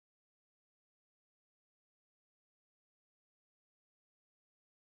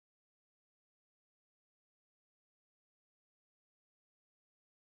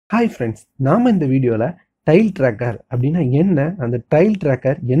Hi friends, நாம் இந்த வீடியோவில் டைல் ட்ராக்கர் அப்படின்னா என்ன, அந்த டைல்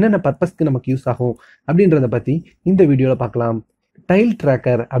ட்ராக்கர் என்னென்ன பர்பஸ்க்கு நமக்கு யூஸ் ஆகும் அப்படின்றத பற்றி இந்த வீடியோவில் பார்க்கலாம். டைல்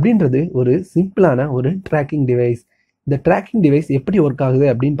ட்ராக்கர் அப்படின்றது ஒரு சிம்பிளான ஒரு ட்ராக்கிங் டிவைஸ். இந்த ட்ராக்கிங் டிவைஸ் எப்படி ஒர்க் ஆகுது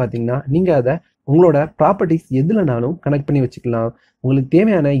அப்படின்னு பார்த்தீங்கன்னா, நீங்கள் அதை உங்களோட ப்ராப்பர்ட்டிஸ் எதுலனாலும் கனெக்ட் பண்ணி வச்சுக்கலாம். உங்களுக்கு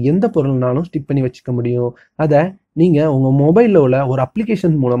தேவையான எந்த பொருள்னாலும் ஸ்டிக் பண்ணி வச்சுக்க முடியும். அதை நீங்கள் உங்கள் மொபைலில் உள்ள ஒரு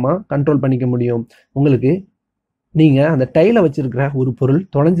அப்ளிகேஷன் மூலமாக கண்ட்ரோல் பண்ணிக்க முடியும். உங்களுக்கு நீங்கள் அந்த டைலை வச்சிருக்கிற ஒரு பொருள்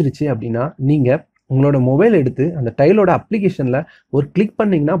தொலைஞ்சிருச்சு அப்படின்னா, நீங்கள் உங்களோட மொபைல் எடுத்து அந்த டைலோட அப்ளிகேஷனில் ஒரு கிளிக்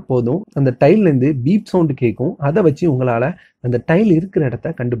பண்ணிங்கன்னா போதும், அந்த டைல்லேருந்து பீப் சவுண்டு கேட்கும். அதை வச்சு உங்களால் அந்த டைல் இருக்கிற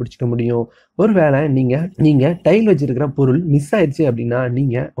இடத்த கண்டுபிடிச்சிக்க முடியும். ஒருவேளை நீங்கள் டைல் வச்சிருக்கிற பொருள் மிஸ் ஆயிடுச்சு அப்படின்னா,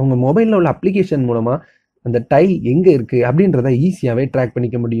 நீங்கள் உங்கள் மொபைலில் உள்ள அப்ளிகேஷன் மூலமாக அந்த டைல் எங்கே இருக்குது அப்படின்றத ஈஸியாகவே ட்ராக்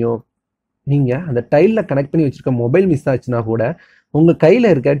பண்ணிக்க முடியும். நீங்கள் அந்த டைலில் கனெக்ட் பண்ணி வச்சுருக்க மொபைல் மிஸ் ஆச்சுன்னா கூட உங்கள் கையில்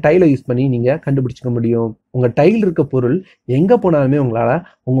இருக்க டைலை யூஸ் பண்ணி நீங்கள் கண்டுபிடிச்சிக்க முடியும். உங்கள் டைல் இருக்க பொருள் எங்கே போனாலுமே உங்களால்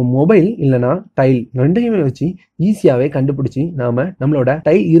உங்கள் மொபைல் இல்லைனா டைல் ரெண்டையுமே வச்சு ஈஸியாகவே கண்டுபிடிச்சி நம்மளோட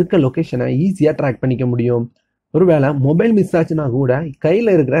டைல் இருக்க லொக்கேஷனை ஈஸியாக ட்ராக் பண்ணிக்க முடியும். ஒருவேளை மொபைல் மிஸ் ஆச்சுன்னா கூட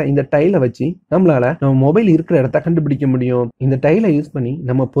கையில் இருக்கிற இந்த டைலை வச்சு நம்ம மொபைல் இருக்கிற இடத்த கண்டுபிடிக்க முடியும். இந்த டைலை யூஸ் பண்ணி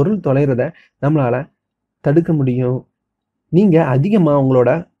நம்ம பொருள் தொலைகிறத நம்மளால் தடுக்க முடியும். நீங்கள் அதிகமாக உங்களோட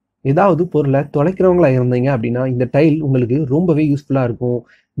ஏதாவது பொருளை தொலைக்கிறவங்களா இருந்தீங்க அப்படின்னா, இந்த டைல் உங்களுக்கு ரொம்பவே யூஸ்ஃபுல்லாக இருக்கும்.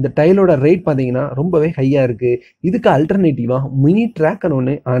 இந்த டைலோட ரேட் பார்த்தீங்கன்னா ரொம்பவே ஹையாக இருக்குது. இதுக்கு அல்டர்னேட்டிவாக மினி ட்ராக்கர்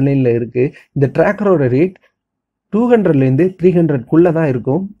ஒன்று ஆன்லைனில் இருக்குது. இந்த ட்ராக்கரோட ரேட் 200லேருந்து 300க்குள்ளே தான்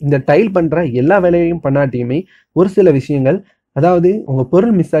இருக்கும். இந்த டைல் பண்ணுற எல்லா வேலையையும் பண்ணாட்டியுமே ஒரு சில விஷயங்கள், அதாவது உங்கள்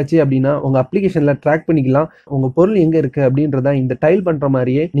பொருள் மிஸ் ஆச்சு அப்படின்னா உங்கள் அப்ளிகேஷனில் ட்ராக் பண்ணிக்கலாம். உங்கள் பொருள் எங்கே இருக்குது அப்படின்றத இந்த டைல் பண்ணுற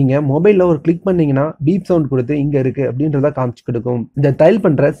மாதிரியே நீங்கள் மொபைலில் ஒரு கிளிக் பண்ணிங்கன்னா பீப் சவுண்ட் கொடுத்து இங்கே இருக்குது அப்படின்றத காமிச்சு கொடுக்கும். இந்த டைல்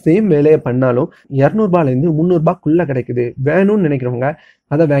பண்ணுற சேம் வேலையை பண்ணாலும் 200லேருந்து 300க்குள்ளே கிடைக்குது. வேணும்னு நினைக்கிறவங்க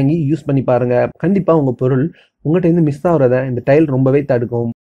அதை வாங்கி யூஸ் பண்ணி பாருங்கள். கண்டிப்பாக உங்கள் பொருள் உங்கள்கிட்ட மிஸ் ஆகிறத இந்த டைல் ரொம்பவே தடுக்கும்.